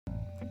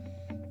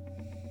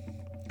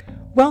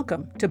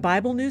Welcome to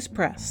Bible News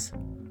Press.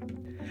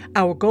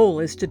 Our goal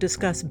is to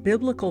discuss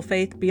biblical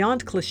faith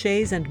beyond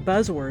cliches and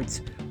buzzwords,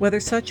 whether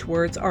such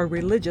words are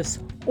religious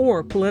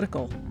or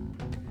political.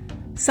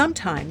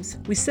 Sometimes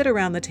we sit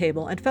around the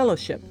table and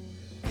fellowship.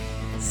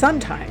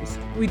 Sometimes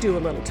we do a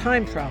little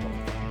time travel.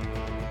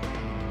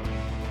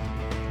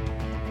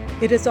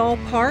 It is all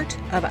part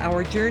of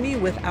our journey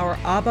with our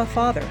Abba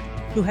Father,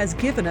 who has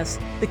given us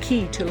the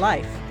key to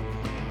life.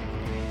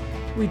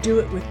 We do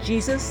it with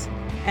Jesus,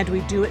 and we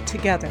do it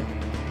together.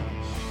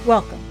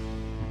 Welcome.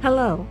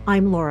 Hello,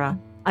 I'm Laura.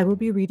 I will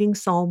be reading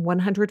Psalm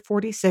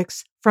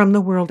 146 from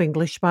the World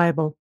English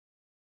Bible.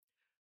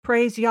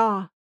 Praise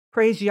Yah,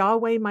 praise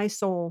Yahweh, my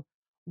soul.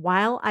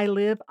 While I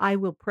live, I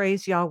will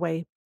praise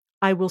Yahweh.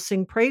 I will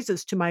sing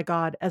praises to my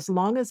God as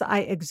long as I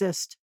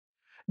exist.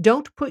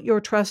 Don't put your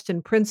trust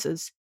in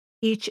princes,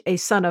 each a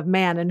son of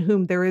man in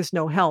whom there is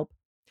no help.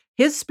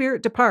 His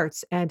spirit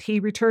departs, and he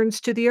returns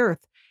to the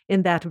earth.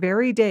 In that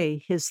very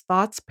day his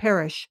thoughts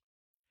perish.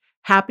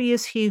 Happy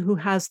is he who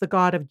has the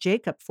God of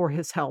Jacob for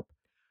his help,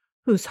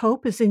 whose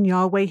hope is in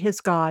Yahweh his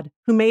God,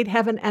 who made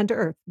heaven and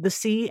earth, the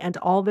sea and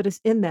all that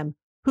is in them,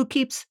 who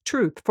keeps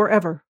truth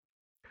forever,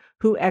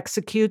 who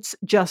executes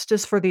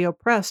justice for the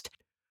oppressed,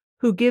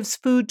 who gives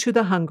food to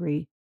the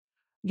hungry.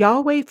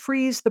 Yahweh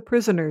frees the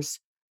prisoners.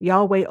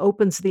 Yahweh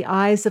opens the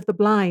eyes of the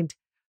blind.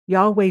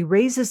 Yahweh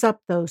raises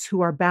up those who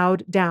are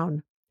bowed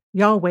down.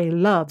 Yahweh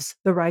loves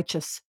the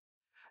righteous.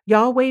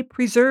 Yahweh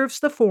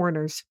preserves the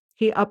foreigners.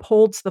 He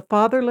upholds the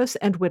fatherless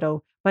and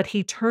widow, but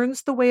he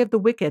turns the way of the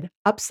wicked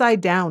upside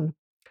down.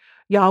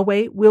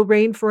 Yahweh will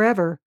reign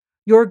forever.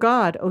 Your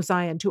God, O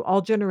Zion, to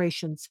all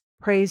generations.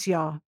 Praise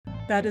Yah.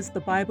 That is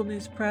the Bible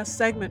News Press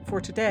segment for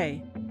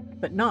today,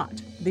 but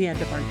not the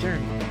end of our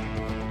journey.